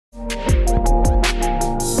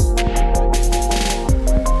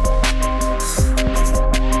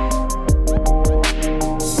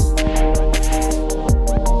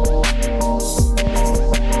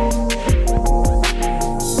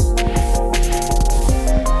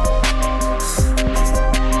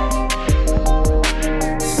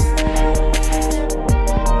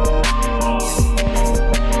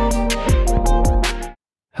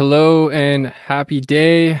Hello and happy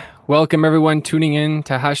day. Welcome everyone tuning in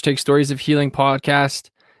to hashtag Stories of Healing podcast,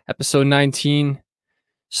 episode 19.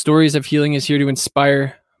 Stories of Healing is here to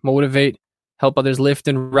inspire, motivate, help others lift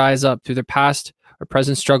and rise up through their past or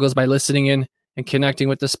present struggles by listening in and connecting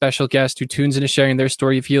with the special guest who tunes into sharing their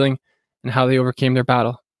story of healing and how they overcame their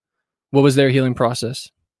battle. What was their healing process?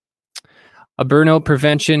 A burnout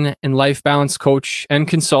prevention and life balance coach and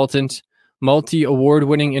consultant,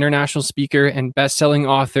 multi-award-winning international speaker and best-selling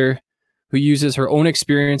author who uses her own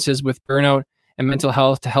experiences with burnout and mental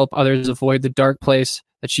health to help others avoid the dark place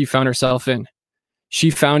that she found herself in. She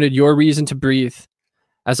founded Your Reason to Breathe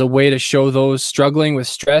as a way to show those struggling with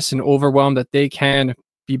stress and overwhelm that they can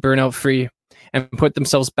be burnout-free and put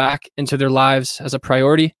themselves back into their lives as a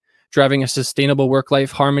priority, driving a sustainable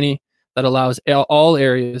work-life harmony that allows all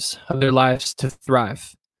areas of their lives to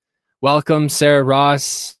thrive. Welcome, Sarah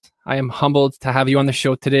Ross. I am humbled to have you on the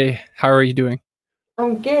show today. How are you doing?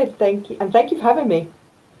 I'm good, thank you. And thank you for having me.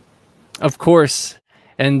 Of course.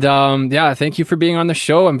 And thank you for being on the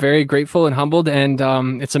show. I'm very grateful and humbled. And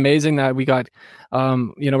it's amazing that we got,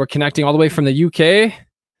 we're connecting all the way from the UK.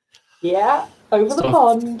 Yeah, over the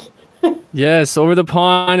pond. Yes, over the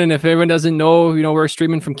pond. And if everyone doesn't know, we're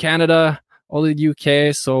streaming from Canada, all the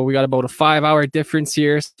UK. So we got about a 5-hour difference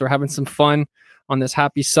here. So we're having some fun on this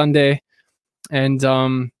happy Sunday. And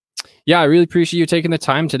I really appreciate you taking the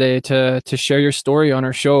time today to share your story on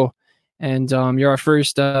our show. And you're our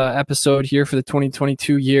first episode here for the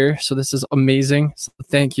 2022 year. So this is amazing. So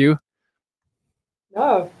thank you.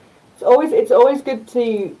 No, it's always good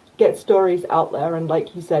to get stories out there. And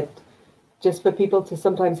like you said, just for people to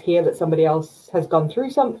sometimes hear that somebody else has gone through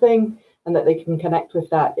something and that they can connect with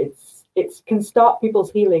that. It can start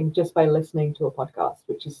people's healing just by listening to a podcast,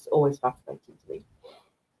 which is always fascinating to me.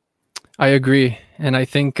 I agree. And I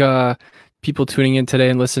think people tuning in today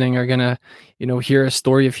and listening are going to, hear a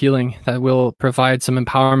story of healing that will provide some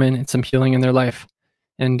empowerment and some healing in their life.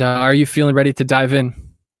 And are you feeling ready to dive in?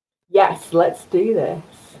 Yes, let's do this.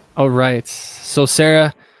 All right. So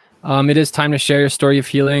Sarah, it is time to share your story of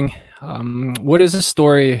healing. What is a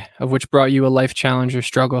story of which brought you a life challenge or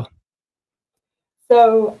struggle?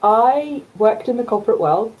 So I worked in the corporate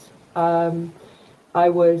world. I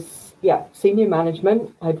was senior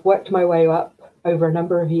management. I'd worked my way up over a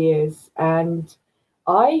number of years, and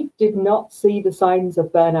I did not see the signs of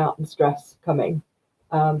burnout and stress coming.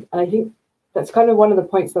 And I think that's kind of one of the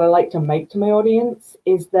points that I like to make to my audience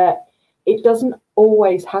is that it doesn't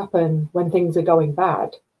always happen when things are going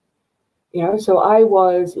bad. So I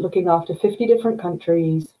was looking after 50 different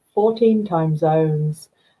countries, 14 time zones.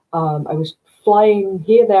 I was flying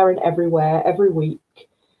here, there, and everywhere every week.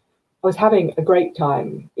 I was having a great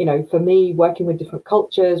time. For me, working with different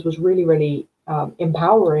cultures was really, really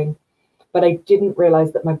empowering. But I didn't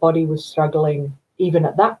realize that my body was struggling, even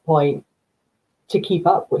at that point, to keep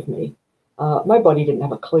up with me. My body didn't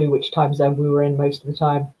have a clue which time zone we were in most of the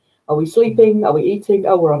time. Are we sleeping? Are we eating?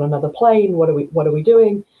 Oh, we're on another plane. What are we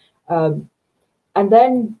doing? And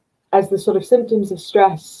then as the sort of symptoms of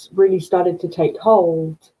stress really started to take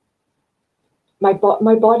hold, my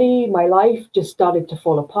body, my life just started to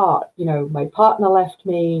fall apart. My partner left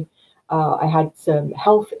me. I had some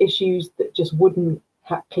health issues that just wouldn't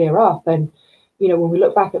clear up. And, when we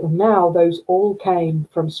look back at them now, those all came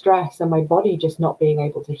from stress and my body just not being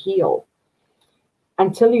able to heal.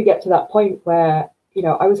 Until you get to that point where,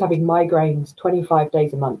 I was having migraines 25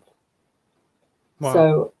 days a month. Wow.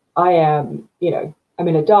 So I am, I'm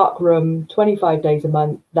in a dark room 25 days a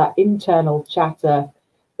month, that internal chatter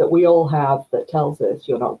that we all have that tells us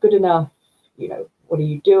you're not good enough, what are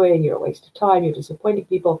you doing? You're a waste of time. You're disappointing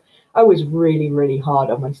people. I was really, really hard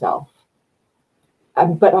on myself.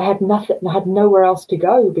 But I had nothing. I had nowhere else to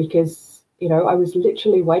go because, I was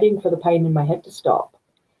literally waiting for the pain in my head to stop.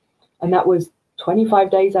 And that was 25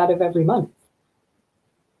 days out of every month.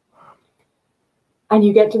 And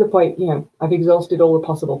you get to the point, I've exhausted all the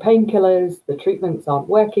possible painkillers. The treatments aren't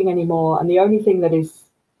working anymore. And the only thing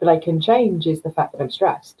that I can change is the fact that I'm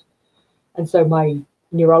stressed. And so my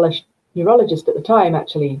neurologist at the time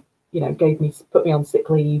actually, put me on sick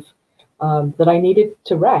leave, that I needed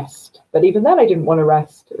to rest. But even then I didn't want to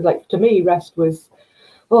rest. Like to me, rest was,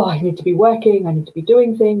 I need to be working, I need to be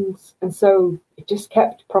doing things. And so it just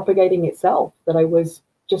kept propagating itself that I was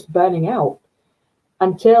just burning out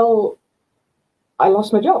until I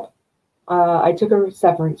lost my job. I took a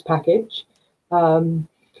severance package. And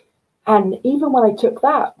even when I took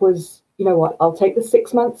that was, I'll take the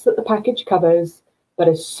 6 months that the package covers, but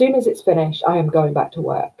as soon as it's finished, I am going back to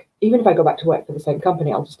work. Even if I go back to work for the same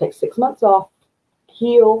company, I'll just take 6 months off,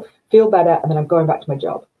 heal, feel better, and then I'm going back to my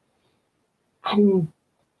job. And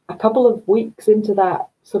a couple of weeks into that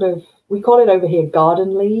sort of, we call it over here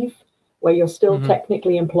garden leave, where you're still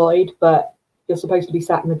technically employed, but you're supposed to be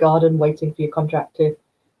sat in the garden waiting for your contract to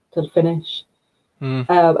finish. And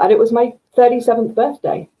it was my 37th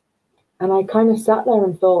birthday. And I kind of sat there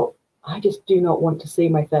and thought, I just do not want to see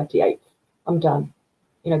my 38th. I'm done.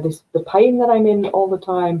 The pain that I'm in all the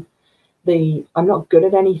time, I'm not good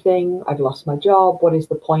at anything. I've lost my job. What is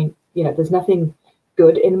the point? There's nothing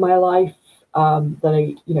good in my life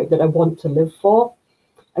that I want to live for.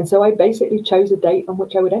 And so I basically chose a date on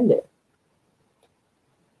which I would end it.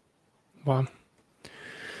 Wow.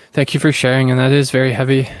 Thank you for sharing. And that is very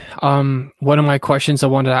heavy. One of my questions I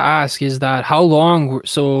wanted to ask is that how long,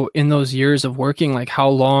 so in those years of working, like how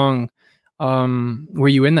long were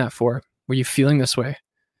you in that for? Were you feeling this way?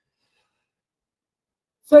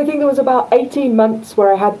 So I think there was about 18 months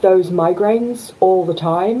where I had those migraines all the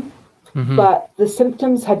time, but the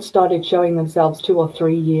symptoms had started showing themselves 2 or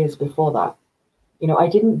 3 years before that. I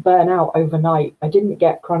didn't burn out overnight. I didn't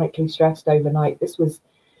get chronically stressed overnight. This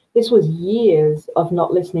was years of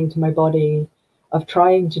not listening to my body, of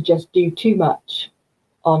trying to just do too much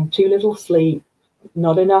on too little sleep,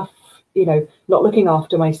 not enough, not looking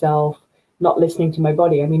after myself, not listening to my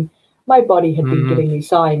body. I mean, my body had been giving me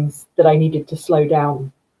signs that I needed to slow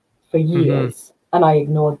down for years, and I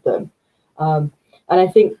ignored them. And I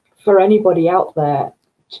think for anybody out there,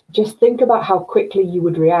 just think about how quickly you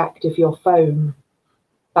would react if your phone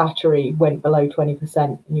battery went below 20%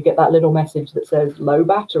 and you get that little message that says low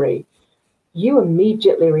battery. You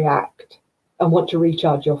immediately react and want to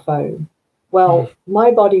recharge your phone. Well,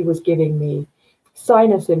 my body was giving me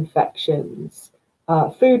sinus infections,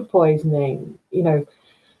 food poisoning,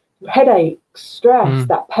 headaches, stress,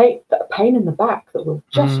 that pain in the back that will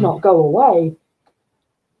just not go away.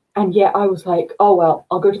 And yet I was like, oh, well,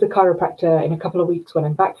 I'll go to the chiropractor in a couple of weeks when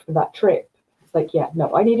I'm back from that trip. It's like, yeah,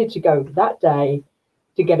 no, I needed to go that day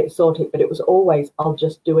to get it sorted, but it was always, I'll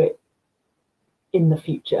just do it in the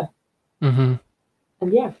future. And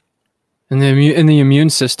yeah. And the immune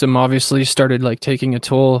system obviously started like taking a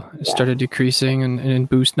toll, started decreasing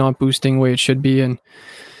and not boosting the way it should be. And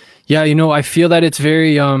yeah, I feel that it's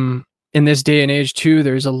very, in this day and age too,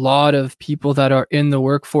 there's a lot of people that are in the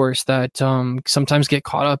workforce that sometimes get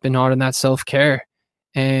caught up not in that self-care,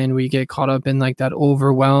 and we get caught up in like that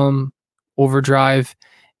overdrive,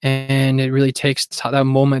 and it really takes that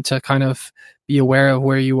moment to kind of be aware of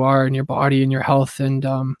where you are in your body and your health. And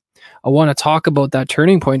I want to talk about that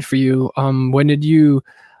turning point for you. When did you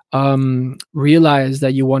realize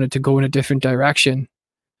that you wanted to go in a different direction?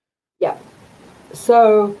 Yeah.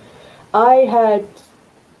 So I had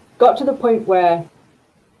got to the point where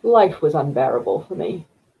life was unbearable for me.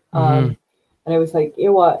 And I was like, you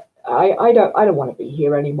know what? I don't want to be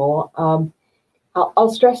here anymore.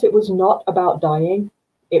 I'll stress it was not about dying.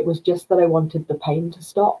 It was just that I wanted the pain to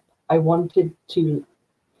stop. I wanted to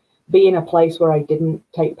be in a place where I didn't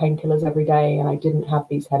take painkillers every day and I didn't have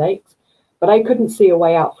these headaches. But I couldn't see a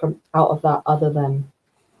way out of that other than,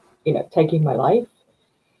 taking my life.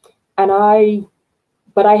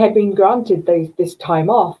 But I had been granted this time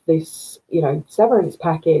off, this, severance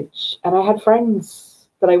package, and I had friends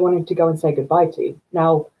that I wanted to go and say goodbye to.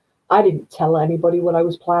 Now, I didn't tell anybody what I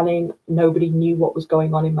was planning. Nobody knew what was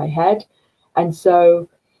going on in my head. And so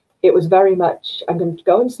it was very much, I'm going to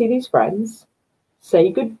go and see these friends,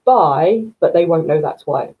 say goodbye, but they won't know that's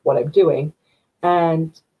what I'm doing.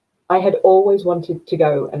 And I had always wanted to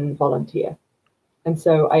go and volunteer. And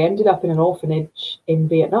so I ended up in an orphanage in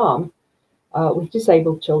Vietnam with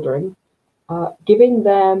disabled children, giving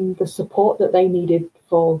them the support that they needed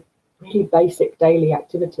for really basic daily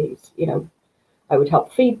activities. I would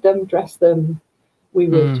help feed them, dress them. We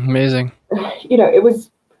would, amazing.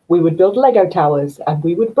 We would build Lego towers and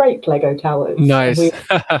we would break Lego towers. Nice.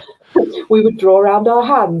 We would draw around our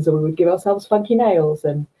hands and we would give ourselves funky nails.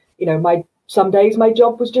 And, some days my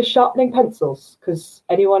job was just sharpening pencils, because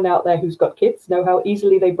anyone out there who's got kids know how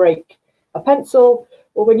easily they break a pencil.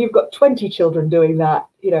 Or when you've got 20 children doing that,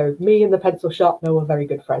 me and the pencil sharpener were very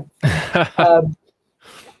good friends.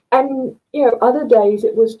 And, other days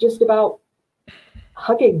it was just about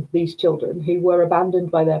hugging these children who were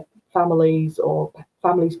abandoned by their families, or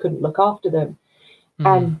families couldn't look after them.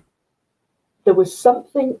 And there was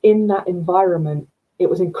something in that environment. It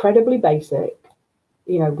was incredibly basic.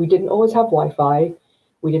 We didn't always have Wi-Fi.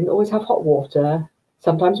 We didn't always have hot water.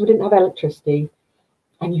 Sometimes we didn't have electricity.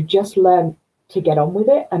 And you just learned to get on with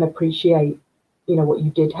it and appreciate, what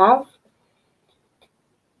you did have.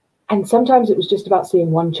 And sometimes it was just about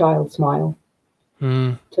seeing one child smile,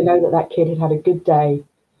 to know that kid had had a good day.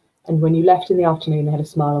 And when you left in the afternoon, they had a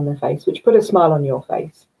smile on their face, which put a smile on your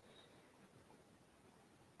face.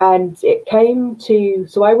 And it came to,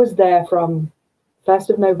 so I was there from 1st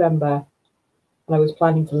of November, and I was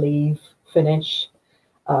planning to finish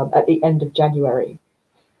at the end of January.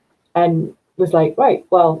 And was like, right,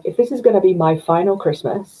 well, if this is going to be my final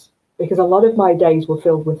Christmas, because a lot of my days were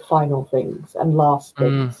filled with final things and last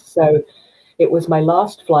things. So it was my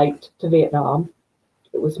last flight to Vietnam.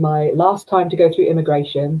 It was my last time to go through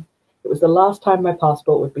immigration. It was the last time my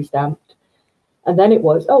passport would be stamped. And then it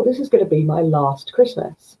was, oh, this is going to be my last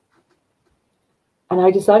Christmas. And I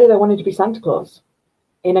decided I wanted to be Santa Claus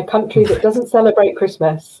in a country that doesn't celebrate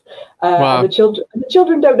Christmas. Wow. And the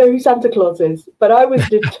children don't know who Santa Claus is. But I was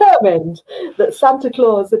determined that Santa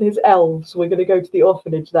Claus and his elves were going to go to the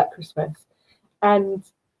orphanage that Christmas. And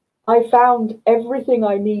I found everything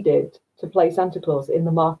I needed to play Santa Claus in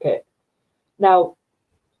the market. Now,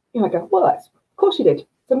 I go, well, of course you did.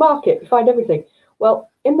 It's a market, you find everything.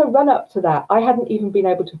 Well, in the run up to that, I hadn't even been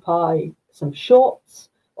able to buy some shorts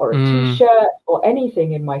or a t-shirt or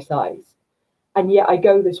anything in my size. And yet I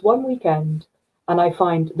go this one weekend and I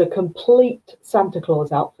find the complete Santa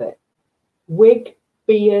Claus outfit. Wig,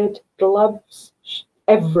 beard, gloves,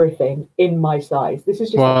 everything in my size. This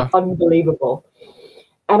is just unbelievable.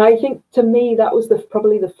 And I think to me, that was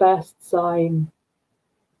probably the first sign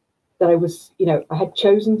that I was, I had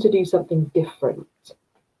chosen to do something different.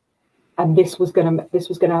 And this was going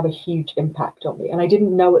to have a huge impact on me. And I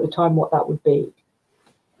didn't know at the time what that would be.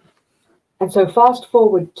 And so fast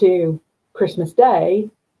forward to Christmas Day,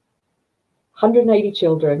 180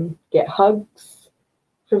 children get hugs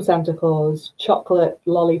from Santa Claus, chocolate,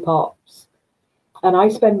 lollipops. And I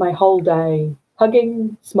spend my whole day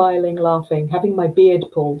hugging, smiling, laughing, having my beard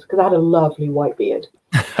pulled, because I had a lovely white beard.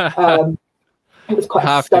 It was quite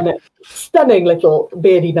a stunning little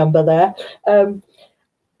beardy number there.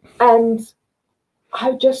 And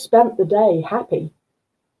I just spent the day happy.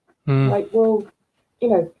 Like, well,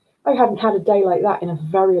 I hadn't had a day like that in a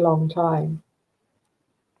very long time.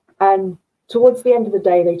 And towards the end of the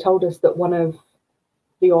day, they told us that one of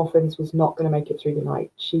the orphans was not going to make it through the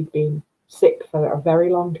night. She'd been sick for a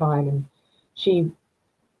very long time. And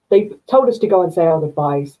they told us to go and say our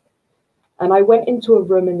goodbyes. And I went into a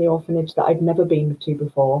room in the orphanage that I'd never been to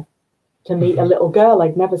before to meet a little girl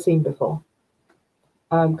I'd never seen before.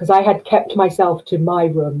 Because I had kept myself to my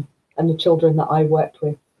room and the children that I worked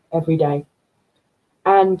with every day.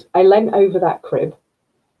 And I leant over that crib.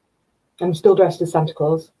 I'm still dressed as Santa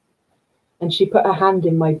Claus. And she put her hand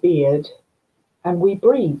in my beard and we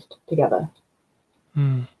breathed together.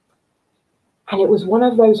 And it was one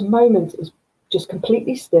of those moments, it was just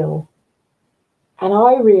completely still. And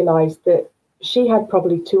I realized that she had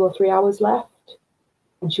probably 2 or 3 hours left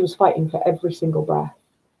and she was fighting for every single breath.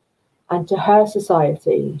 And to her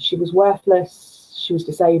society, she was worthless, she was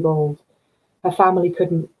disabled, her family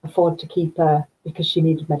couldn't afford to keep her because she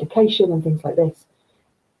needed medication and things like this.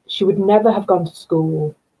 She would never have gone to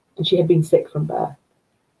school and she had been sick from birth.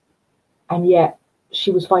 And yet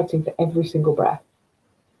she was fighting for every single breath.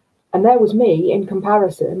 And there was me in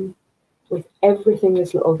comparison with everything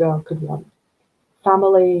this little girl could want.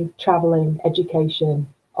 Family, traveling, education,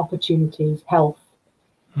 opportunities, health.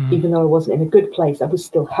 Even though I wasn't in a good place, I was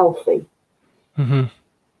still healthy. And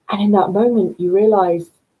in that moment, you realize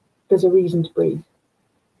there's a reason to breathe.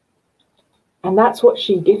 And that's what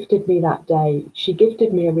she gifted me that day. She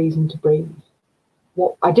gifted me a reason to breathe.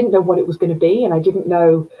 I didn't know what it was going to be, and I didn't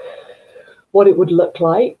know what it would look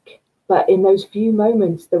like. But in those few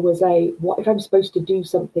moments, there was what if I'm supposed to do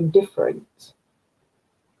something different?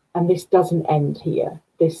 And this doesn't end here.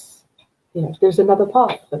 There's another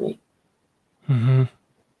path for me.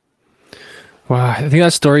 Wow, I think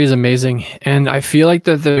that story is amazing. And I feel like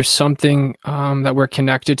that there's something that we're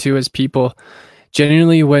connected to as people.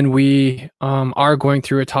 Genuinely, when we are going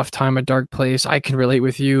through a tough time, a dark place, I can relate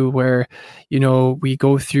with you where, we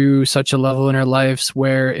go through such a level in our lives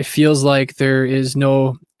where it feels like there is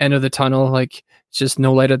no end of the tunnel, like it's just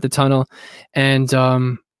no light at the tunnel. And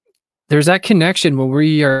there's that connection when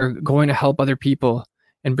we are going to help other people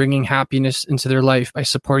and bringing happiness into their life by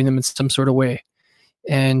supporting them in some sort of way.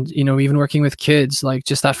 And, even working with kids, like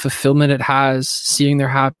just that fulfillment it has, seeing their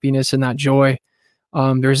happiness and that joy.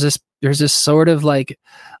 There's this sort of like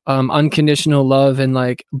unconditional love and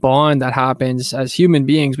like bond that happens as human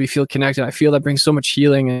beings. We feel connected. I feel that brings so much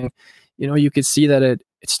healing. And, you could see that it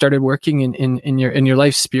started working in your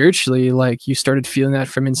life spiritually. Like you started feeling that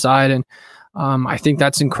from inside. And I think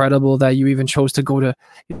that's incredible that you even chose to go to,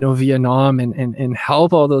 Vietnam and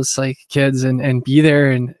help all those like kids and be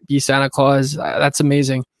there and be Santa Claus. That's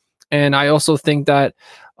amazing. And I also think that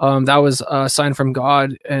that was a sign from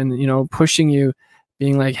God and, pushing you,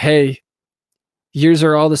 being like, hey, Here's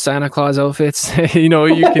are all the Santa Claus outfits, you know,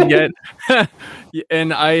 you can get.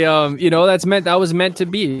 And I, you know, that was meant to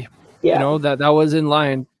be, you Yeah. know, that was in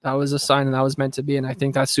line. That was a sign and that was meant to be. And I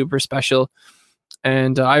think that's super special.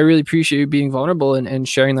 And I really appreciate you being vulnerable and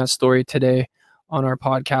sharing that story today on our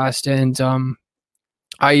podcast. And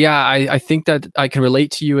I think that I can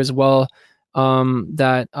relate to you as well.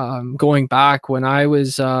 That going back when I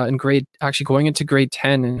was actually going into grade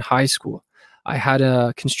 10 in high school, I had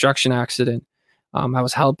a construction accident. I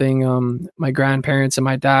was helping my grandparents and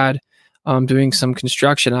my dad doing some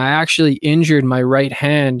construction. I actually injured my right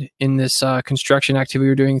hand in this construction activity we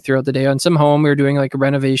were doing throughout the day on some home. We were doing like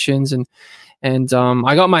renovations, and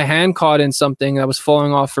I got my hand caught in something that was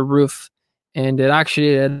falling off a roof, and it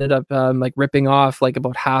actually ended up like ripping off like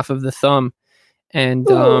about half of the thumb. And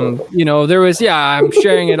you know, there was, yeah, I'm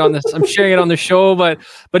sharing it on the show, but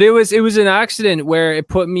it was an accident where it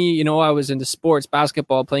put me, you know, I was into sports,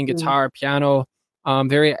 basketball, playing guitar, piano,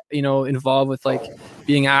 very, you know, involved with like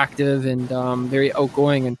being active and very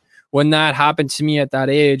outgoing. And when that happened to me at that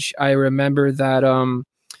age, I remember that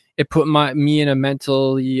it put me in a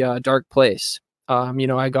mentally dark place. You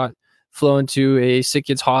know, I got flown to a sick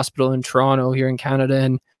kids hospital in Toronto here in Canada,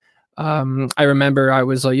 and I remember I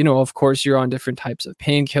was like, you know, of course you're on different types of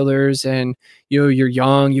painkillers, and you know, you're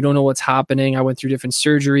young, you don't know what's happening. I went through different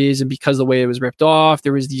surgeries, and because the way it was ripped off,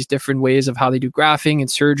 there was these different ways of how they do grafting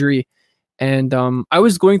and surgery. And I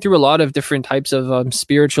was going through a lot of different types of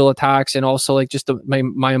spiritual attacks, and also like just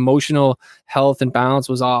my emotional health and balance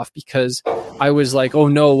was off, because I was like, oh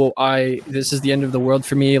no, well, this is the end of the world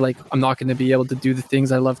for me. Like, I'm not going to be able to do the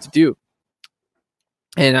things I love to do.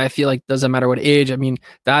 And I feel like doesn't matter what age. I mean,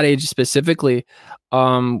 that age specifically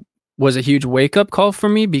was a huge wake up call for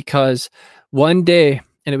me, because one day,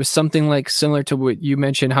 and it was something like similar to what you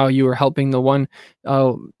mentioned, how you were helping the one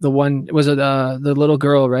was it the little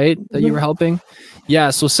girl, right, that you were helping? Yeah.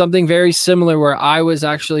 So something very similar, where I was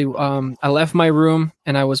actually I left my room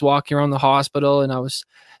and I was walking around the hospital, and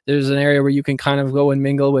there's an area where you can kind of go and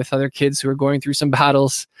mingle with other kids who are going through some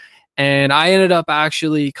battles. And I ended up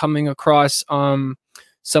actually coming across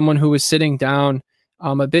someone who was sitting down,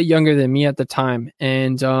 a bit younger than me at the time,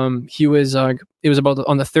 and he was it was about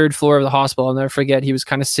on the third floor of the hospital. I'll never forget. He was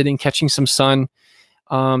kind of sitting, catching some sun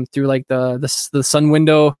through like the sun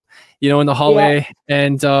window, you know, in the hallway. Yeah.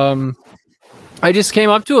 And I just came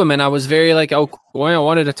up to him, and I was very like outgoing. I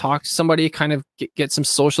wanted to talk to somebody, kind of get some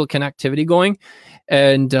social connectivity going,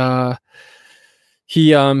 and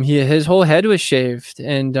he his whole head was shaved,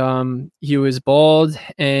 and he was bald,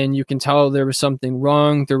 and you can tell there was something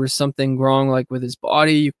wrong. There was something wrong like with his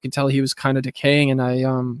body. You can tell he was kind of decaying.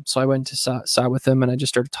 And so I went to sat with him, and I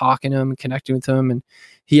just started talking to him and connecting with him. And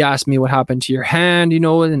he asked me, what happened to your hand, you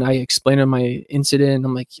know, and I explained him my incident.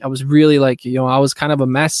 I'm like, I was really like, you know, I was kind of a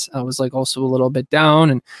mess. I was like also a little bit down,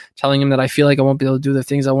 and telling him that I feel like I won't be able to do the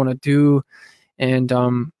things I want to do.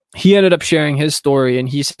 And he ended up sharing his story, and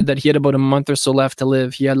he said that he had about a month or so left to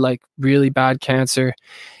live. He had like really bad cancer,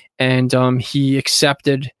 and he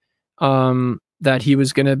accepted that he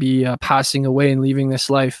was going to be passing away and leaving this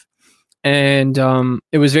life. And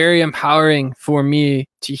it was very empowering for me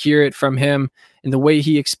to hear it from him, and the way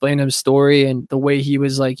he explained his story, and the way he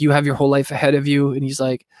was like, you have your whole life ahead of you. And he's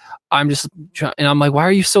like, I'm just trying. And I'm like, why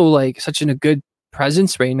are you so like such in a good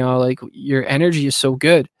presence right now? Like, your energy is so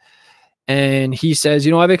good. And he says,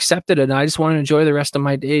 you know, I've accepted it, and I just want to enjoy the rest of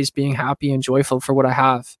my days being happy and joyful for what I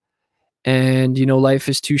have. And, you know, life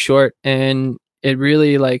is too short. And it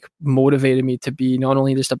really like motivated me to be not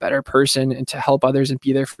only just a better person and to help others and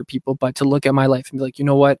be there for people, but to look at my life and be like, you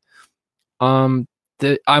know what? I'm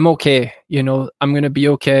okay. You know, I'm going to be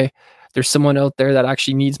okay. There's someone out there that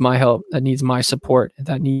actually needs my help, that needs my support,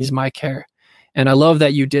 that needs my care. And I love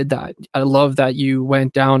that you did that. I love that you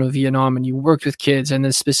went down to Vietnam and you worked with kids, and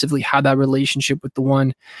then specifically had that relationship with the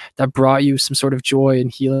one that brought you some sort of joy and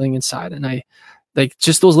healing inside. And I like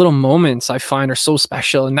just those little moments I find are so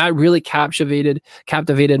special. And that really captivated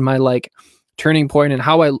my like turning point and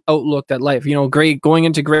how I outlooked at life. You know, going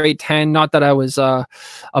into grade 10, not that I was a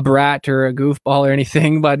brat or a goofball or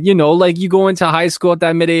anything, but you know, like you go into high school at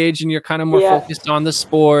that mid age and you're kind of more focused on the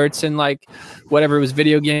sports and like whatever, it was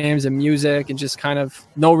video games and music, and just kind of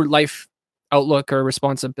no life outlook or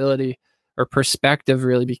responsibility or perspective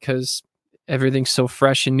really, because everything's so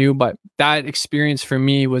fresh and new. But that experience for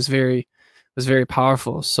me was very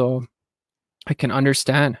powerful. So I can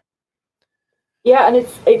understand. Yeah, and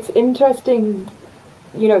it's interesting,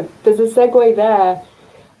 you know, there's a segue there.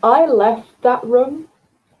 I left that room,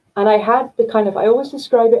 and I had the kind of, I always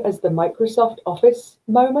describe it as the Microsoft Office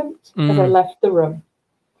moment as I left the room,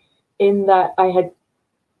 in that I had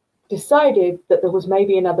decided that there was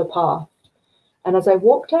maybe another path. And as I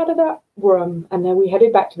walked out of that room and then we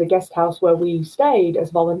headed back to the guest house where we stayed as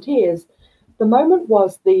volunteers, the moment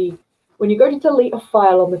was when you go to delete a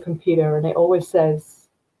file on the computer and it always says,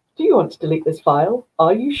 "Do you want to delete this file?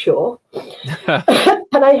 Are you sure?"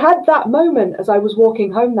 And I had that moment as I was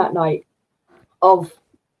walking home that night of,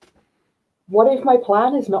 what if my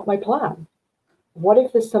plan is not my plan? What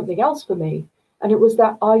if there's something else for me? And it was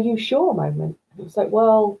that "are you sure" moment. It was like,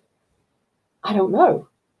 well, I don't know.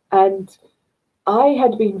 And I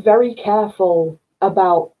had been very careful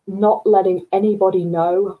about not letting anybody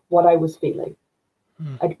know what I was feeling.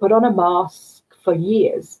 I'd put on a mask for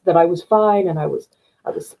years that I was fine and I was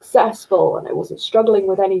successful and I wasn't struggling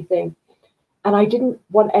with anything. And I didn't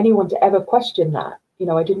want anyone to ever question that.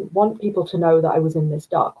 I didn't want people to know that I was in this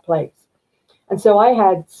dark place. And so I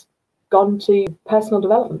had gone to personal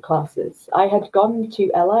development classes. I had gone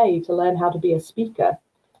to LA to learn how to be a speaker,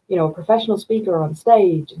 a professional speaker on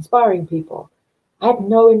stage, inspiring people. I had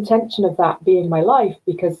no intention of that being my life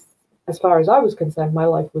because, as far as I was concerned, my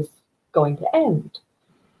life was going to end.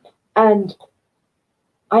 And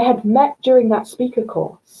I had met during that speaker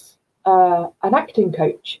course an acting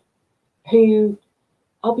coach who,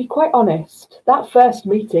 I'll be quite honest, that first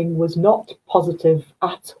meeting was not positive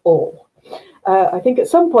at all. I think at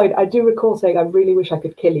some point I do recall saying, "I really wish I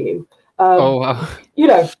could kill you." Oh, wow.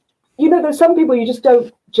 There's some people you just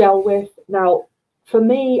don't gel with. Now, for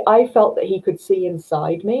me, I felt that he could see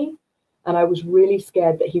inside me, and I was really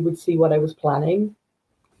scared that he would see what I was planning.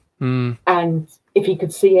 And if he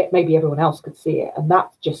could see it, maybe everyone else could see it, and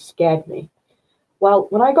that just scared me. Well,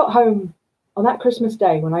 when I got home on that Christmas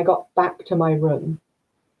day, when I got back to my room,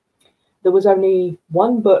 there was only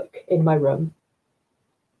one book in my room,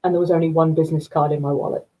 and there was only one business card in my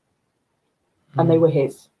wallet, and they were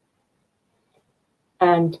his.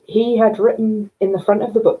 And he had written in the front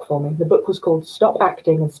of the book for me, the book was called "Stop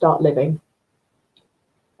Acting and Start Living."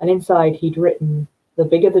 And inside he'd written, "The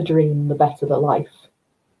bigger the dream, the better the life."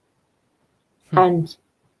 And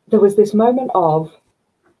there was this moment of,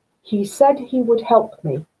 he said he would help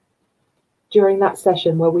me during that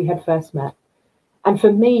session where we had first met. And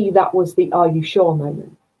for me, that was the "are you sure"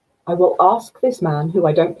 moment. I will ask this man, who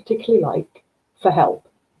I don't particularly like, for help.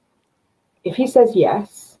 If he says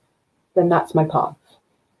yes, then that's my path.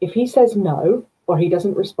 If he says no, or he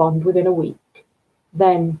doesn't respond within a week,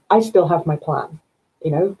 then I still have my plan.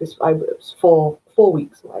 I was four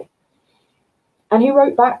weeks away. And he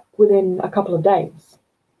wrote back within a couple of days.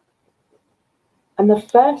 And the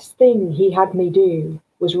first thing he had me do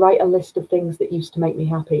was write a list of things that used to make me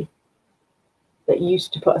happy, that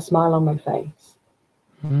used to put a smile on my face,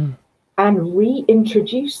 and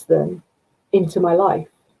reintroduce them into my life.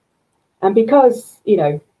 And because,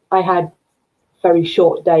 I had very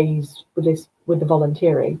short days with the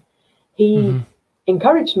volunteering, he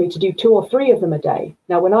encouraged me to do 2 or 3 of them a day.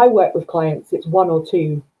 Now, when I work with clients, it's 1 or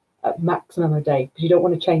 2 at maximum a day because you don't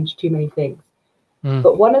want to change too many things.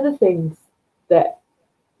 But one of the things that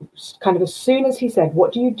kind of as soon as he said,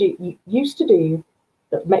 "What do you used to do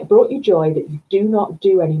that brought you joy that you do not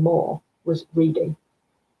do anymore," was reading.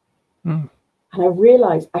 And I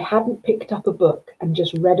realized I hadn't picked up a book and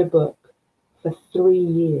just read a book for 3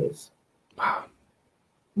 years. Wow.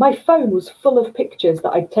 My phone was full of pictures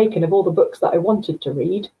that I'd taken of all the books that I wanted to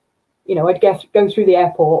read. I'd go through the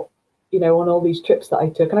airport, on all these trips that I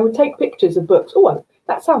took, and I would take pictures of books. "Oh, well,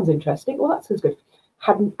 that sounds interesting. Well, that sounds good."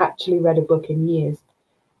 Hadn't actually read a book in years.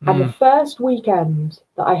 And the first weekend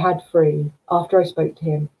that I had free after I spoke to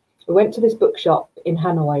him, I went to this bookshop in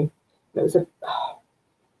Hanoi. It was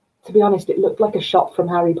to be honest, it looked like a shop from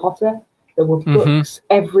Harry Potter. There were books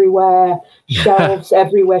everywhere, shelves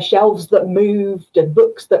everywhere, shelves that moved, and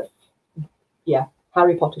books that,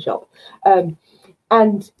 Harry Potter shop.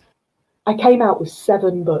 And I came out with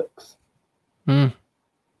 7 books. And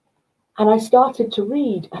I started to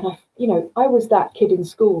read, and I was that kid in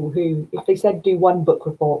school who, if they said do 1 book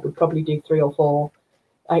report, would probably do 3 or 4.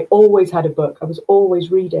 I always had a book. I was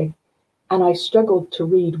always reading. And I struggled to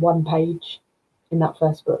read 1 page in that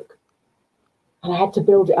first book. And I had to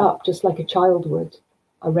build it up just like a child would.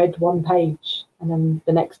 I read 1 page, and then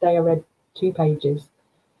the next day I read 2 pages.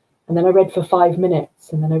 And then I read for 5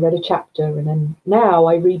 minutes, and then I read a chapter. And then now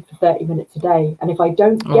I read for 30 minutes a day. And if I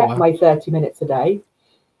don't get my 30 minutes a day,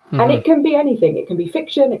 and it can be anything, it can be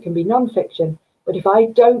fiction, it can be non-fiction, but if I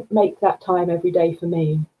don't make that time every day for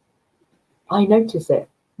me, I notice it.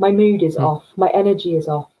 My mood is off, my energy is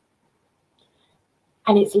off.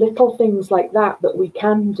 And it's little things like that that we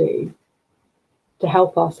can do to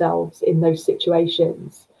help ourselves in those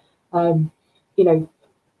situations. The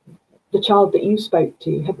child that you spoke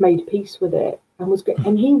to had made peace with it and was good,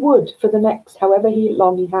 and he would, for the next however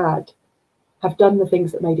long he had, have done the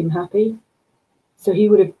things that made him happy. So he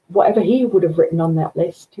would have, whatever he would have written on that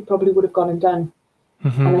list, he probably would have gone and done.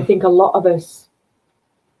 Mm-hmm. And I think a lot of us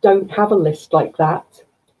don't have a list like that.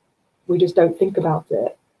 We just don't think about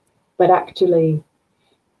it. But actually,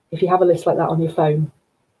 if you have a list like that on your phone,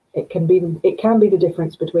 it can be the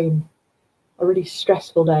difference between a really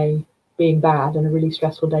stressful day being bad and a really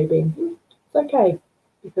stressful day being it's okay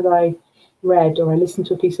because I read or I listened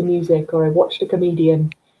to a piece of music or I watched a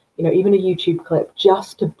comedian, even a YouTube clip,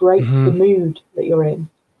 just to break the mood that you're in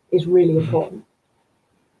is really important.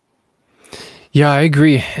 Yeah, I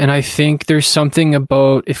agree. And I think there's something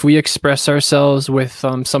about if we express ourselves with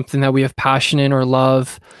something that we have passion in or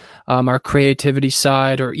love, our creativity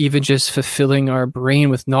side, or even just fulfilling our brain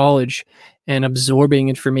with knowledge and absorbing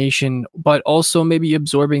information, but also maybe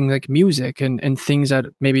absorbing like music and things that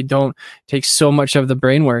maybe don't take so much of the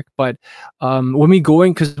brain work. But when we're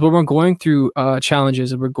going through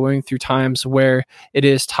challenges and we're going through times where it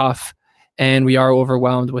is tough, and we are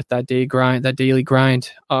overwhelmed with that daily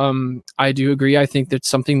grind. I do agree. I think that's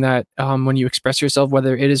something that when you express yourself,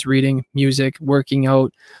 whether it is reading, music, working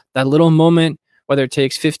out, that little moment, whether it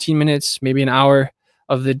takes 15 minutes, maybe an hour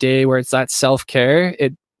of the day where it's that self-care,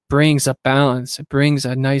 it brings a balance. It brings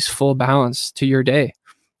a nice full balance to your day.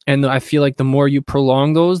 And I feel like the more you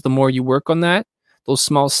prolong those, the more you work on that, those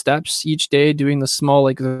small steps each day, doing the small,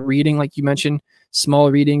 like the reading, like you mentioned,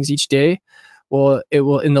 small readings each day, well, it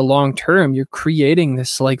will, in the long term, you're creating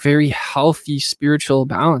this like very healthy spiritual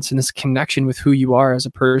balance and this connection with who you are as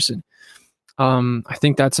a person. I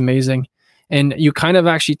think that's amazing. And you kind of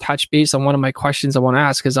actually touch base on one of my questions I want to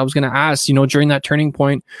ask, because I was going to ask, during that turning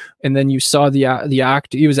point, and then you saw the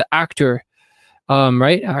actor, he was an actor,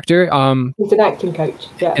 right? Actor. He's an acting coach.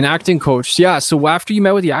 Yeah. An acting coach. Yeah. So after you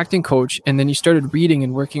met with the acting coach and then you started reading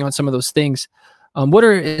and working on some of those things,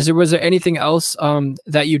 was there anything else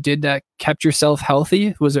that you did that kept yourself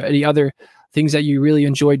healthy? Was there any other things that you really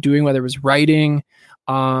enjoyed doing, whether it was writing,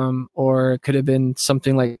 or it could have been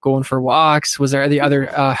something like going for walks? Was there any other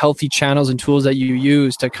healthy channels and tools that you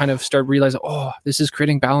used to kind of start realizing, oh, this is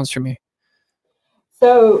creating balance for me?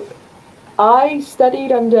 So I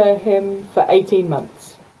studied under him for 18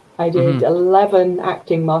 months. I did 11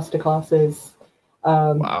 acting masterclasses.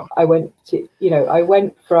 Wow. I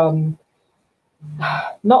went from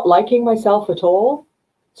not liking myself at all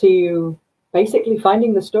to basically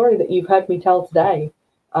finding the story that you've heard me tell today.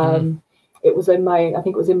 It was in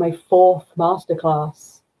my fourth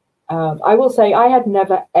masterclass. I will say I had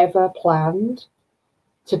never ever planned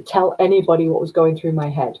to tell anybody what was going through my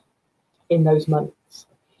head in those months.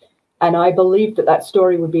 And I believed that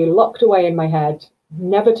story would be locked away in my head,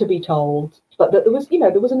 never to be told, but that there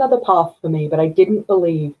was another path for me, but I didn't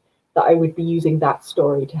believe that I would be using that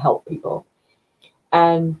story to help people.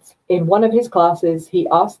 And in one of his classes, he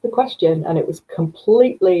asked the question, and it was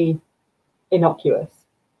completely innocuous.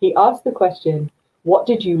 He asked the question, "What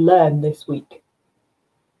did you learn this week?"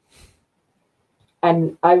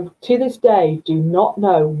 And I, to this day, do not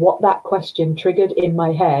know what that question triggered in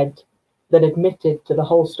my head that admitted to the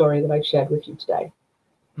whole story that I've shared with you today.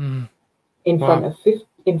 In front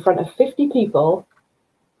of 50 people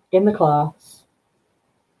in the class,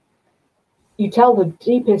 you tell the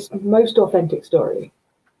deepest, most authentic story.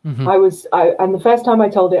 And the first time I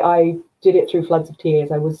told it, I did it through floods of tears.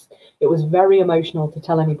 It was very emotional to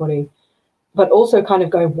tell anybody, but also kind of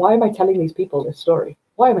going, why am I telling these people this story?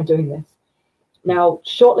 Why am I doing this? Now,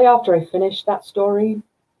 shortly after I finished that story,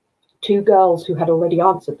 two girls who had already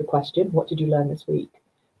answered the question, what did you learn this week,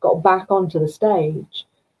 got back onto the stage.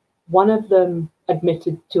 One of them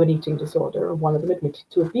admitted to an eating disorder and one of them admitted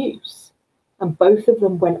to abuse. And both of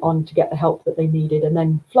them went on to get the help that they needed and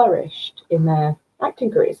then flourished in their acting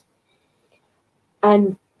careers.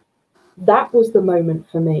 And that was the moment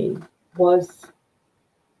for me, was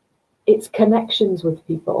it's connections with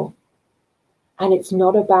people. And it's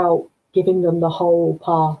not about giving them the whole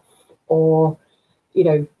path or,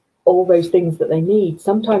 all those things that they need.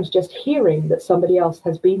 Sometimes just hearing that somebody else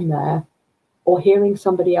has been there or hearing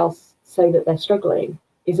somebody else say that they're struggling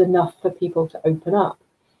is enough for people to open up.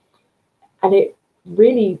 And it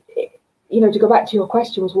really, to go back to your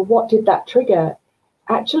question was, well, what did that trigger?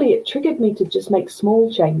 Actually, it triggered me to just make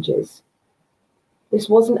small changes. This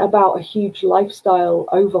wasn't about a huge lifestyle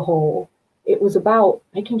overhaul. It was about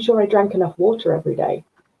making sure I drank enough water every day,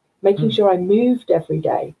 making sure I moved every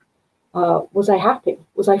day. Was I happy?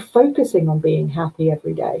 Was I focusing on being happy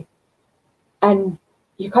every day? And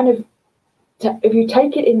you kind of, if you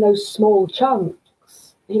take it in those small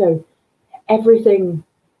chunks, everything,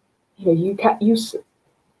 the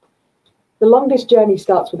longest journey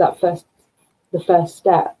starts with the first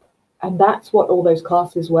step. And that's what all those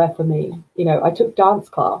classes were for me. You know, I took dance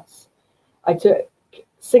class, I took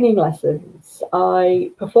singing lessons,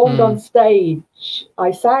 I performed on stage,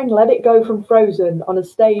 I sang Let It Go from Frozen on a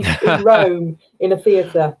stage in Rome in a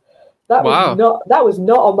theatre. That was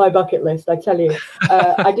not on my bucket list, I tell you.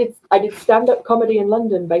 I did stand-up comedy in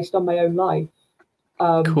London based on my own life.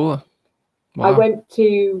 Cool. Wow. I went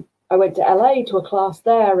to LA to a class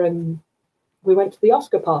there, and we went to the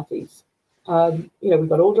Oscar parties. You know, we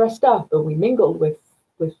got all dressed up and we mingled with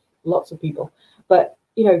lots of people. But,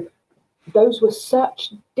 you know, those were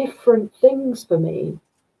such different things for me.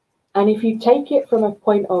 And if you take it from a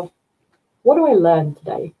point of, what do I learn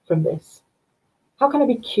today from this? How can I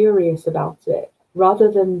be curious about it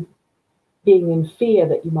rather than being in fear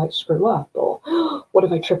that you might screw up, or what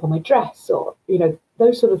if I trip on my dress, or, you know,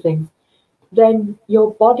 those sort of things, then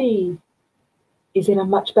your body is in a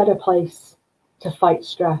much better place to fight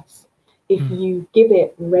stress if you give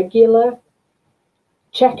it regular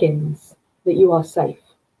check-ins that you are safe.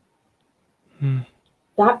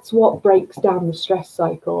 That's what breaks down the stress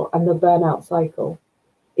cycle and the burnout cycle,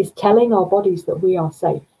 is telling our bodies that we are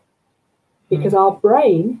safe. Because our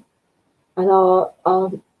brain and our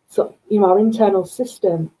internal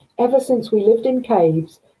system, ever since we lived in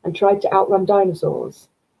caves and tried to outrun dinosaurs,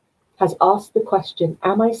 has asked the question,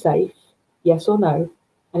 am I safe? Yes or no?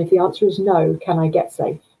 And if the answer is no, can I get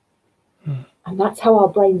safe? And that's how our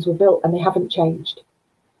brains were built, and they haven't changed.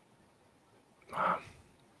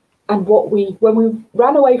 And when we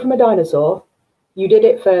ran away from a dinosaur, you did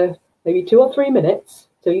it for maybe 2 or 3 minutes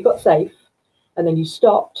till you got safe, and then you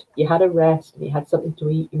stopped, you had a rest, and you had something to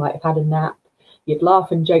eat, you might have had a nap, you'd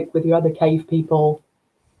laugh and joke with your other cave people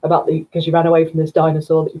about because you ran away from this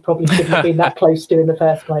dinosaur that you probably shouldn't have been that close to in the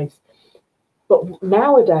first place. But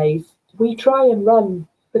nowadays, we try and run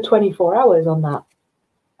for 24 hours on that,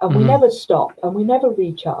 and we never stop, and we never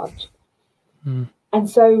recharge. And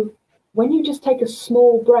so when you just take a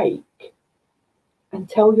small break and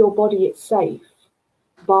tell your body it's safe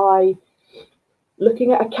by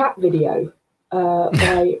looking at a cat video,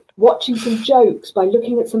 by watching some jokes, by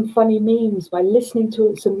looking at some funny memes, by listening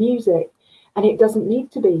to some music, and it doesn't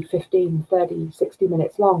need to be 15, 30, 60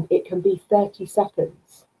 minutes long. It can be 30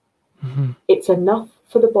 seconds. It's enough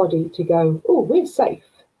for the body to go, oh, we're safe.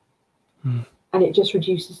 And it just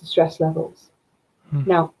reduces the stress levels.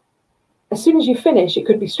 Now, as soon as you finish, it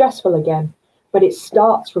could be stressful again, but it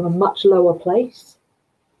starts from a much lower place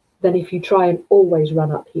than if you try and always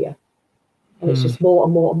run up here. And it's just more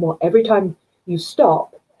and more and more. Every time you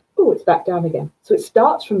stop, oh, it's back down again. So it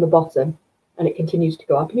starts from the bottom and it continues to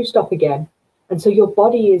go up, and you stop again. And so your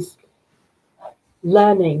body is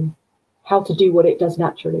learning how to do what it does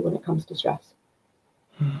naturally when it comes to stress.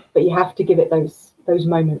 But you have to give it those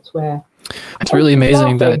moments where it's really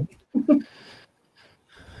amazing that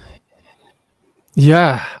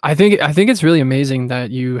yeah, I think it's really amazing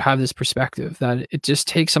that you have this perspective that it just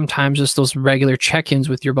takes sometimes just those regular check-ins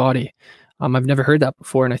with your body. I've never heard that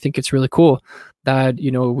before, and I think it's really cool that,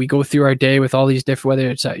 you know, we go through our day with all these different, whether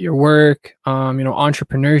it's at your work, you know,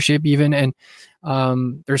 entrepreneurship even, and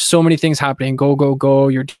there's so many things happening. Go.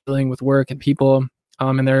 You're dealing with work and people,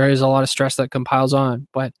 and there is a lot of stress that compiles on.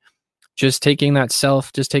 But just taking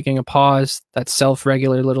a pause, that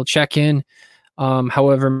self-regular little check-in,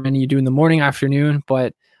 however many you do in the morning, afternoon.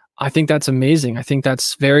 But I think that's amazing. I think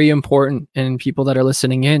that's very important, and people that are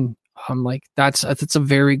listening in, like that's a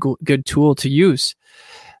very good tool to use.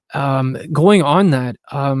 Going on that,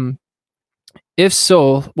 if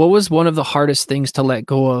so, what was one of the hardest things to let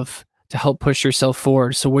go of to help push yourself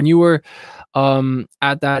forward? So when you were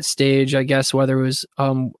at that stage, I guess, whether it was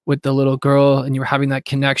with the little girl and you were having that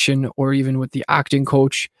connection, or even with the acting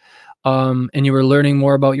coach, and you were learning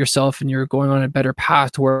more about yourself and you're going on a better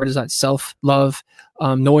path towards that self-love,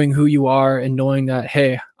 knowing who you are and knowing that,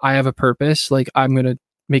 hey, I have a purpose, like I'm going to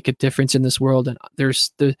make a difference in this world, and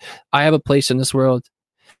I have a place in this world.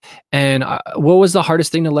 And what was the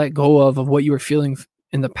hardest thing to let go of what you were feeling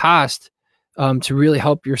in the past, to really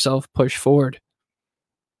help yourself push forward?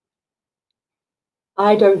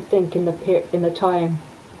 I don't think in the time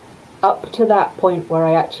up to that point where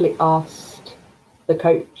I actually asked the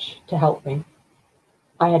coach to help me,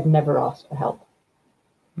 I had never asked for help.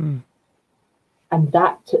 And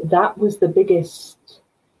that was the biggest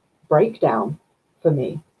breakdown for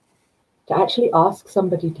me, to actually ask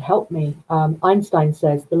somebody to help me. Einstein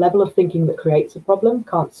says the level of thinking that creates a problem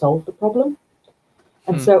can't solve the problem.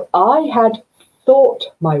 And so I had thought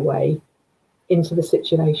my way into the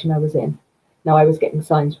situation I was in. Now I was getting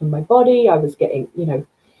signs from my body. I was getting, you know,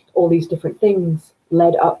 all these different things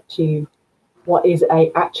led up to what is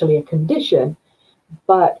actually a condition.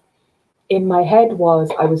 But in my head was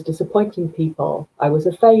I was disappointing people. I was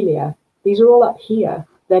a failure. These are all up here.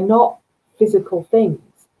 They're not physical things.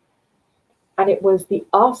 And it was the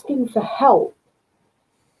asking for help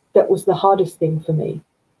that was the hardest thing for me,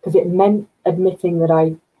 because it meant admitting that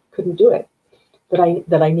I couldn't do it,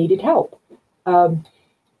 that I needed help. And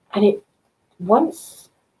it once,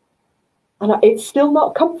 and it's still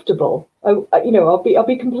not comfortable. I'll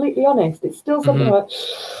be completely honest. It's still something like,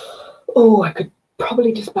 oh, I could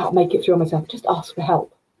probably just about make it through myself. Just ask for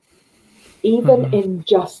help. Even in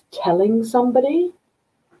just telling somebody,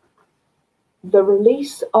 the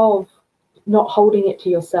release of not holding it to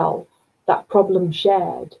yourself, that problem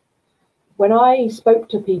shared. When I spoke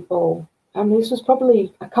to people, and this was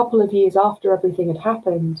probably a couple of years after everything had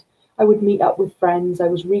happened, I would meet up with friends, I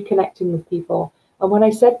was reconnecting with people. And when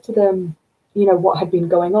I said to them, what had been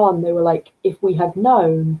going on, they were like, if we had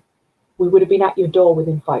known, we would have been at your door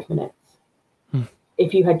within 5 minutes.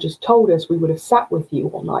 If you had just told us, we would have sat with you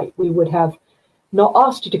all night. We would have not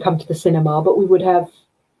asked you to come to the cinema, but we would have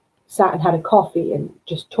sat and had a coffee and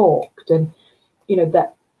just talked. And,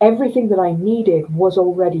 that everything that I needed was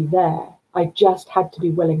already there. I just had to be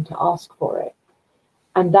willing to ask for it.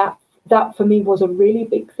 And that for me was a really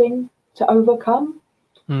big thing to overcome.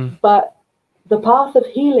 But the path of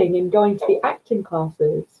healing in going to the acting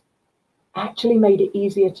classes actually made it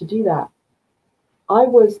easier to do that. I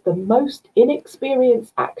was the most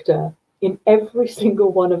inexperienced actor in every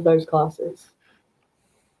single one of those classes.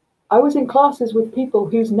 I was in classes with people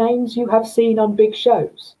whose names you have seen on big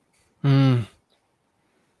shows. And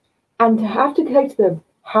to have to say to them,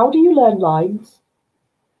 how do you learn lines?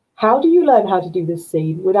 How do you learn how to do this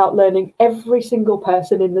scene without learning every single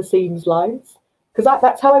person in the scene's lines? Because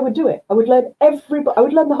that's how I would do it. I would learn I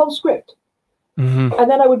would learn the whole script. And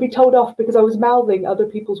then I would be told off because I was mouthing other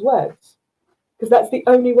people's words. Because that's the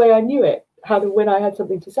only way I knew it, when I had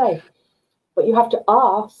something to say. But you have to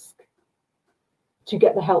ask to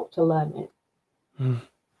get the help to learn it.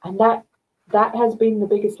 And that has been the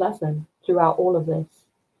biggest lesson throughout all of this.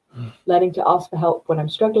 Learning to ask for help when I'm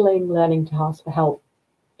struggling, learning to ask for help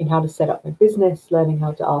in how to set up my business, learning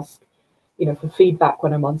how to ask, for feedback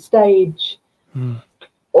when I'm on stage.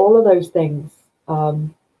 All of those things. That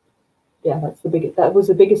was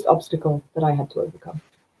the biggest obstacle that I had to overcome.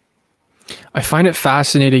 I find it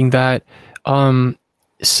fascinating that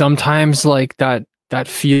sometimes like that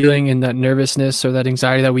feeling and that nervousness or that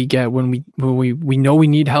anxiety that we get when we know we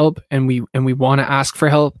need help and we want to ask for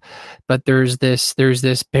help, but there's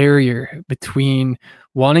this barrier between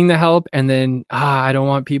wanting the help and then I don't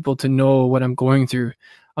want people to know what I'm going through.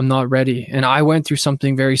 I'm not ready. And I went through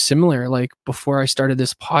something very similar. Like before I started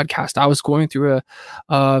this podcast, I was going through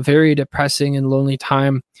a very depressing and lonely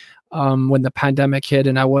time when the pandemic hit,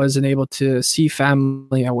 and I wasn't able to see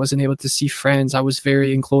family. I wasn't able to see friends. I was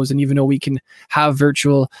very enclosed. And even though we can have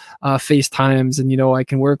virtual FaceTimes and, I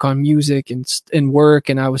can work on music and work,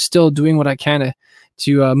 and I was still doing what I can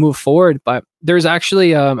to move forward. But there's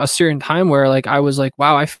actually a certain time where like, I was like,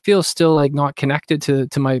 wow, I feel still like not connected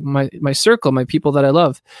to my circle, my people that I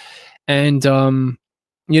love. And,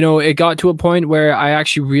 it got to a point where I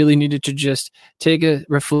actually really needed to just take a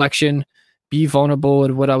reflection, be vulnerable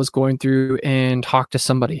with what I was going through and talk to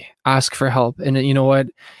somebody, ask for help. And you know what?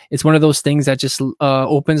 It's one of those things that just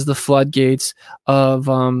opens the floodgates of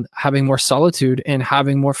having more solitude and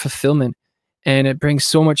having more fulfillment. And it brings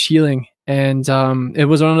so much healing. And it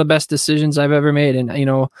was one of the best decisions I've ever made.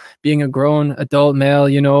 And, being a grown adult male,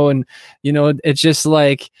 it's just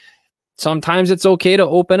like, sometimes it's okay to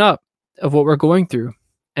open up of what we're going through.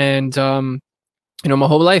 And, my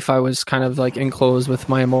whole life I was kind of like enclosed with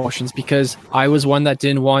my emotions because I was one that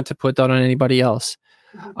didn't want to put that on anybody else.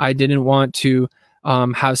 I didn't want to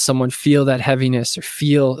have someone feel that heaviness or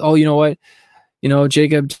feel, oh, you know what?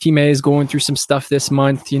 Jacob Time is going through some stuff this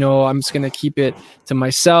month. I'm just going to keep it to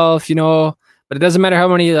myself, but it doesn't matter how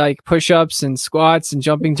many like push-ups and squats and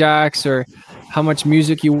jumping jacks or how much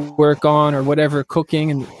music you work on or whatever,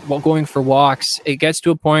 cooking and going for walks. It gets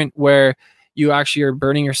to a point where you actually are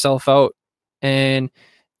burning yourself out. And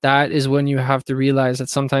that is when you have to realize that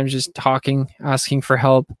sometimes just talking, asking for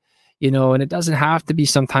help, and it doesn't have to be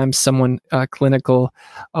sometimes someone clinical,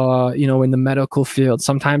 in the medical field.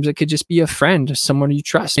 Sometimes it could just be a friend, someone you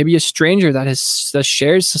trust, maybe a stranger that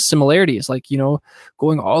shares similarities, like,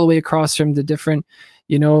 going all the way across from the different,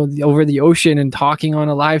 over the ocean and talking on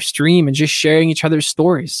a live stream and just sharing each other's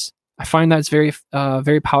stories. I find that's very,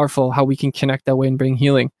 very powerful how we can connect that way and bring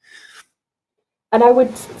healing. And I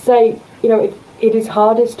would say, it is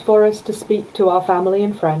hardest for us to speak to our family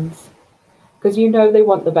and friends because they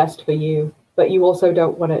want the best for you, but you also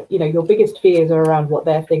don't want to, your biggest fears are around what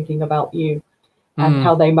they're thinking about you. and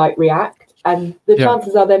how they might react. And the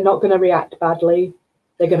chances are they're not going to react badly.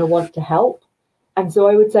 They're going to want to help. And so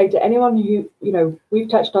I would say to anyone who, we've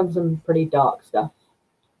touched on some pretty dark stuff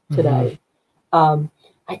today.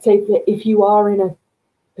 I'd say that if you are in a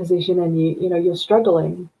position and you're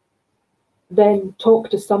struggling, then talk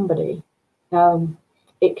to somebody.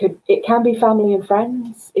 It can be family and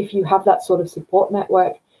friends if you have that sort of support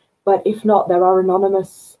network. But if not, there are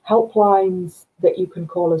anonymous helplines that you can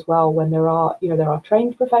call as well when there are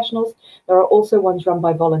trained professionals. There are also ones run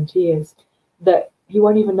by volunteers that you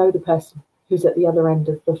won't even know the person who's at the other end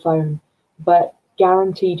of the phone, but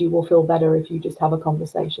guaranteed you will feel better if you just have a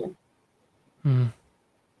conversation. I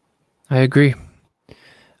agree.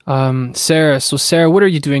 Sarah, what are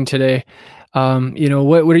you doing today?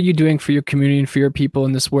 What are you doing for your community and for your people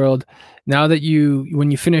in this world now that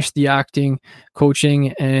when you finish the acting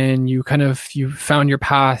coaching and you found your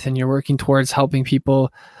path and you're working towards helping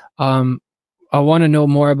people? I want to know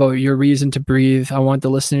more about your reason to breathe. I want the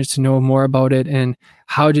listeners to know more about it, and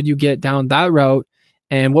how did you get down that route,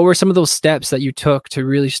 and what were some of those steps that you took to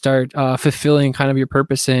really start fulfilling kind of your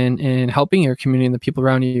purpose in helping your community and the people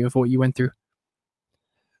around you of what you went through?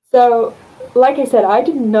 So, like I said, I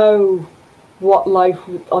didn't know what life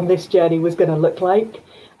on this journey was going to look like.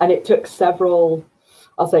 And it took several,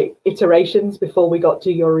 I'll say, iterations before we got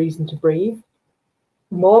to your reason to breathe.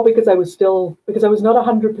 More because I was not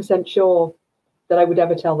 100% sure that I would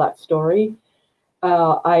ever tell that story.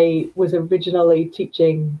 I was originally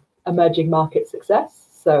teaching emerging market success,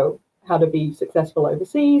 so how to be successful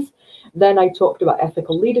overseas. Then I talked about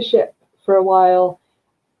ethical leadership for a while.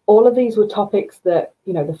 All of these were topics that,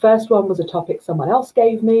 the first one was a topic someone else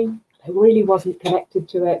gave me. I really wasn't connected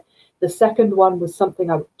to it. The second one was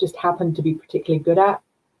something I just happened to be particularly good at,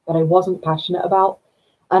 but I wasn't passionate about.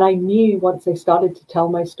 And I knew once I started to tell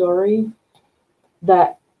my story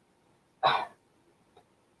that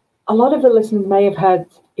a lot of the listeners may have heard,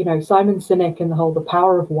 Simon Sinek and the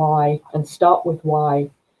power of why and start with why.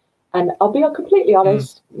 And I'll be completely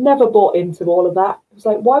honest, never bought into all of that. It's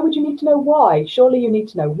like, why would you need to know why? Surely you need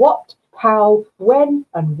to know what, how, when,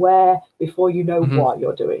 and where before you know why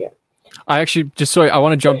you're doing it. I actually I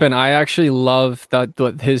want to jump in. I actually love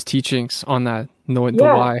his teachings on that, the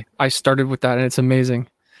why. I started with that and it's amazing.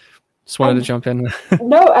 Just wanted to jump in.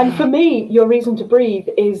 No, and for me, your reason to breathe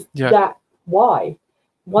is that why.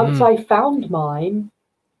 Once I found mine,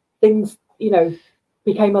 things,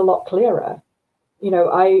 became a lot clearer.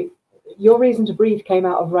 Your reason to breathe came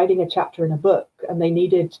out of writing a chapter in a book, and they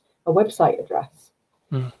needed a website address.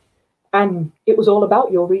 And it was all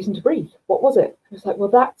about your reason to breathe. What was it? It was like, well,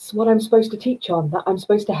 that's what I'm supposed to teach on, that I'm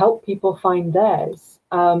supposed to help people find theirs.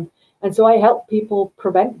 And so I help people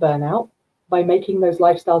prevent burnout by making those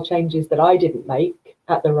lifestyle changes that I didn't make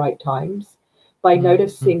at the right times, by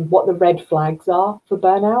noticing what the red flags are for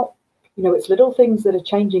burnout. It's little things that are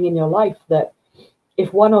changing in your life that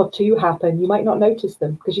if one or two happen, you might not notice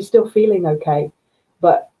them because you're still feeling okay.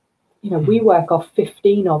 But we work off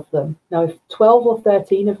 15 of them. Now, if 12 or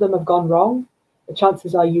 13 of them have gone wrong, the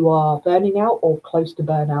chances are you are burning out or close to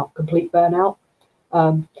burnout, complete burnout.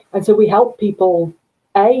 And so we help people,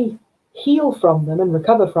 heal from them and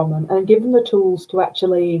recover from them, and give them the tools to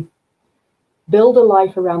actually build a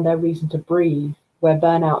life around their reason to breathe, where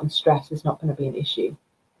burnout and stress is not going to be an issue.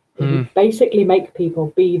 Basically make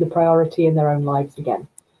people be the priority in their own lives again,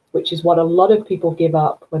 which is what a lot of people give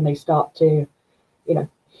up when they start to,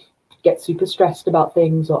 get super stressed about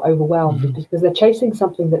things or overwhelmed, because they're chasing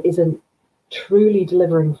something that isn't truly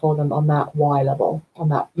delivering for them on that why level, on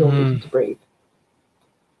that your reason to breathe.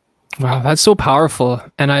 Wow, that's so powerful.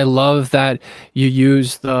 And I love that you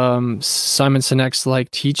use the Simon Sinek's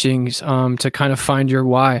teachings to kind of find your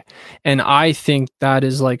why. And I think that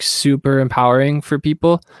is super empowering for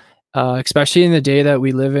people, especially in the day that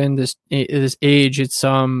we live in, this age. It's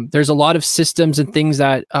there's a lot of systems and things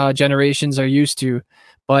that generations are used to.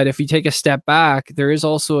 But if we take a step back, there is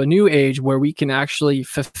also a new age where we can actually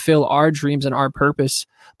fulfill our dreams and our purpose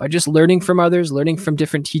by just learning from others, learning from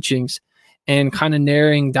different teachings, and kind of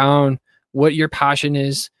narrowing down what your passion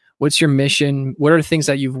is, what's your mission, what are the things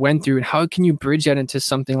that you've went through, and how can you bridge that into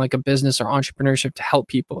something like a business or entrepreneurship to help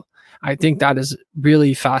people. I think that is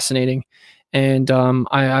really fascinating. And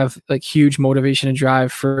I have huge motivation and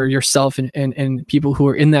drive for yourself and people who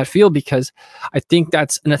are in that field, because I think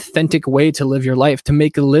that's an authentic way to live your life, to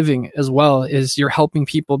make a living as well. Is you're helping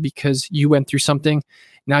people because you went through something.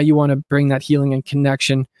 Now you want to bring that healing and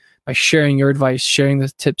connection by sharing your advice, sharing the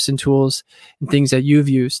tips and tools and things that you've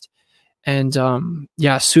used. And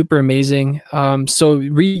super amazing. So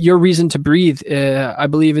Your Reason to Breathe, I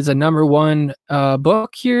believe, is a #1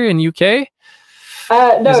 book here in UK.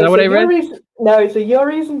 No, Is that so what I read? Your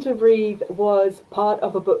reason to breathe was part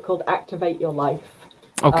of a book called Activate Your Life,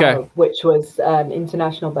 Okay. which was an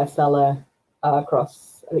international bestseller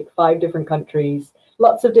across, I think, 5 different countries,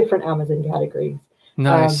 lots of different Amazon categories.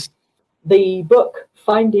 Nice. The book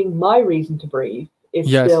Finding My Reason to Breathe is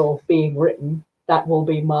Yes. still being written. That will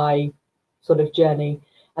be my sort of journey,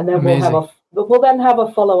 and then Amazing. we'll then have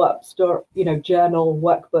a follow-up story, journal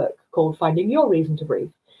workbook called Finding Your Reason to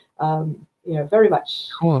Breathe. Very much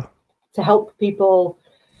Cool. to help people,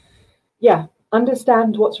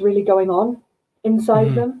 understand what's really going on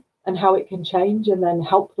inside them and how it can change, and then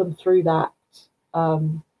help them through that.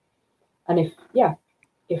 And if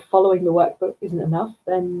following the workbook isn't enough,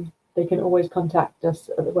 then they can always contact us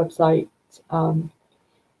at the website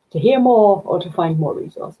to hear more or to find more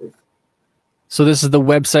resources. So this is the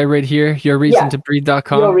website right here,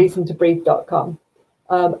 yourreasontobreathe.com.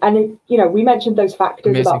 Yourreasontobreathe.com. We mentioned those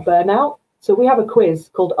factors Amazing. about burnout. So we have a quiz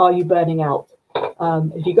called Are You Burning Out?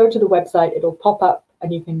 If you go to the website, it'll pop up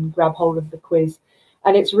and you can grab hold of the quiz.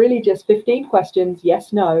 And it's really just 15 questions,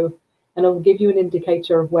 yes, no, and it'll give you an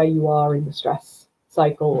indicator of where you are in the stress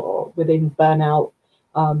cycle or within burnout.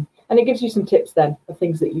 And it gives you some tips then of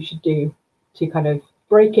things that you should do to kind of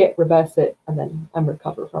break it, reverse it, and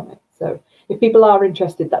recover from it. So if people are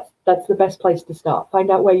interested, that's the best place to start. Find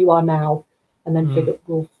out where you are now, and then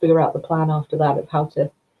we'll figure out the plan after that of how to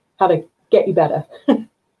get you better.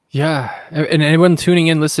 Yeah. And anyone tuning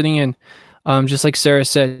in, listening in, just like Sarah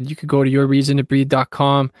said, you could go to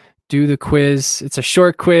yourreasontobreathe.com, do the quiz. It's a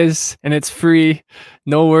short quiz and it's free.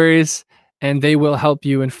 No worries. And they will help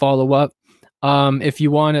you and follow up. If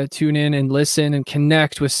you want to tune in and listen and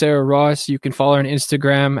connect with Sarah Ross, you can follow her on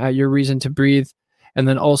Instagram at Your Reason to Breathe. And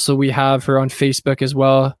then also we have her on Facebook as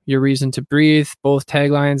well, Your Reason to Breathe, both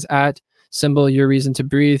taglines at symbol Your Reason to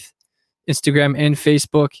Breathe, Instagram and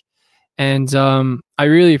Facebook. And I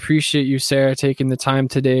really appreciate you, Sarah, taking the time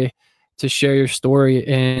today to share your story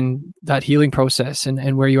and that healing process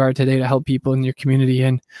and where you are today to help people in your community.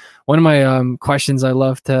 And one of my questions I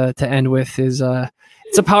love to end with is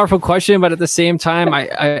it's a powerful question, but at the same time,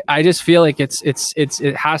 I just feel like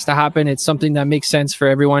it has to happen. It's something that makes sense for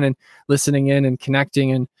everyone and listening in and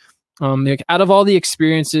connecting. And out of all the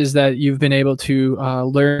experiences that you've been able to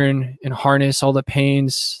learn and harness, all the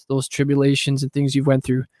pains, those tribulations and things you've went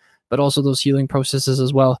through, but also those healing processes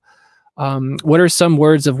as well. What are some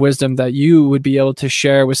words of wisdom that you would be able to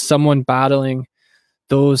share with someone battling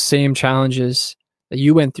those same challenges that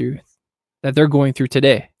you went through, that they're going through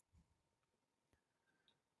today?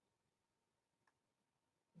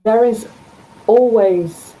 There is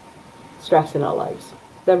always stress in our lives.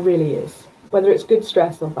 There really is, whether it's good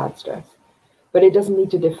stress or bad stress. But it doesn't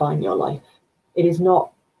need to define your life. It is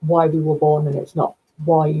not why we were born, and it's not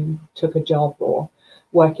why you took a job or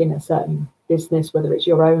work in a certain business, whether it's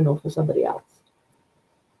your own or for somebody else.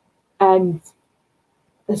 And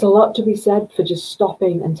there's a lot to be said for just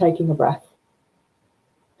stopping and taking a breath.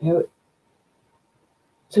 So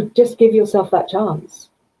just give yourself that chance.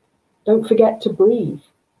 Don't forget to breathe.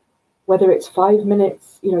 Whether it's 5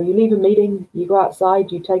 minutes, you leave a meeting, you go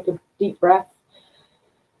outside, you take a deep breath,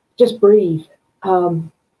 just breathe.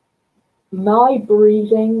 My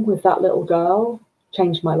breathing with that little girl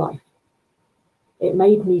changed my life. It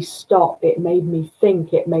made me stop. It made me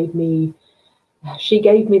think. She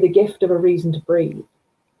gave me the gift of a reason to breathe.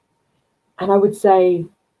 And I would say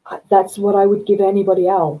that's what I would give anybody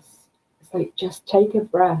else. It's like, just take a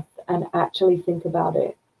breath and actually think about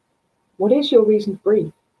it. What is your reason to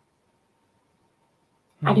breathe?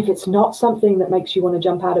 And if it's not something that makes you want to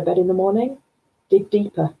jump out of bed in the morning, dig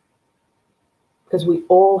deeper. Because we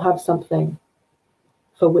all have something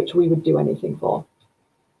for which we would do anything for.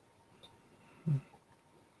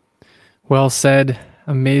 Well said.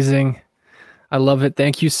 Amazing. I love it.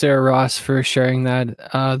 Thank you, Sarah Ross, for sharing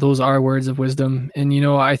that. Those are words of wisdom. And,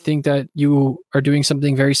 I think that you are doing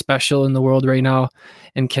something very special in the world right now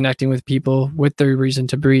and connecting with people with their reason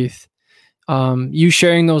to breathe. You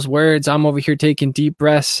sharing those words, I'm over here taking deep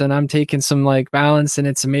breaths and I'm taking some balance, and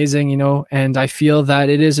it's amazing, and I feel that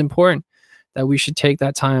it is important that we should take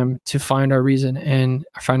that time to find our reason and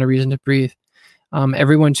find a reason to breathe.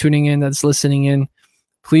 Everyone tuning in that's listening in,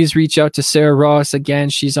 please reach out to Sarah Ross. Again,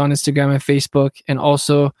 she's on Instagram and Facebook. And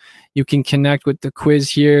also you can connect with the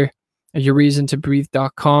quiz here at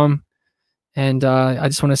yourreasontobreathe.com. And I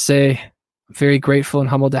just want to say I'm very grateful and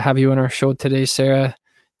humbled to have you on our show today, Sarah.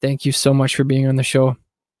 Thank you so much for being on the show.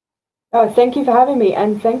 Oh, thank you for having me.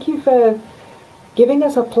 And thank you for giving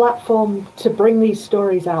us a platform to bring these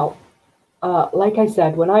stories out. Like I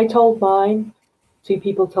said, when I told mine, 2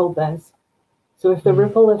 people told theirs. So if the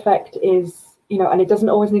ripple effect is, and it doesn't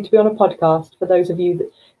always need to be on a podcast. For those of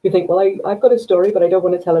you who think, well, I've got a story, but I don't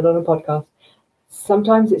want to tell it on a podcast.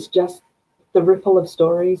 Sometimes it's just the ripple of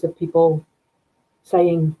stories of people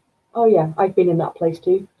saying, oh yeah, I've been in that place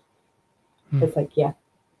too. It's like, yeah.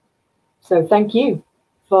 So thank you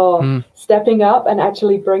for stepping up and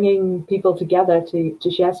actually bringing people together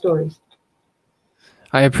to share stories.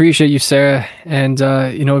 I appreciate you, Sarah. And,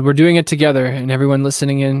 we're doing it together, and everyone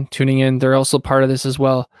listening in, tuning in, they're also part of this as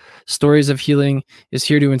well. Stories of Healing is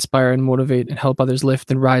here to inspire and motivate and help others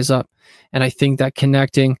lift and rise up. And I think that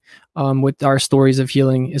connecting with our stories of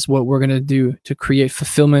healing is what we're going to do to create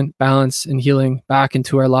fulfillment, balance, and healing back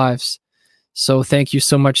into our lives. So thank you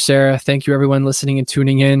so much, Sarah. Thank you, everyone listening and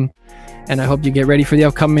tuning in. And I hope you get ready for the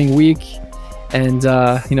upcoming week. And,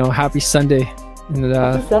 happy Sunday. And,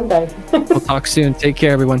 happy Sunday. we'll talk soon. Take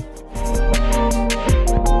care, everyone.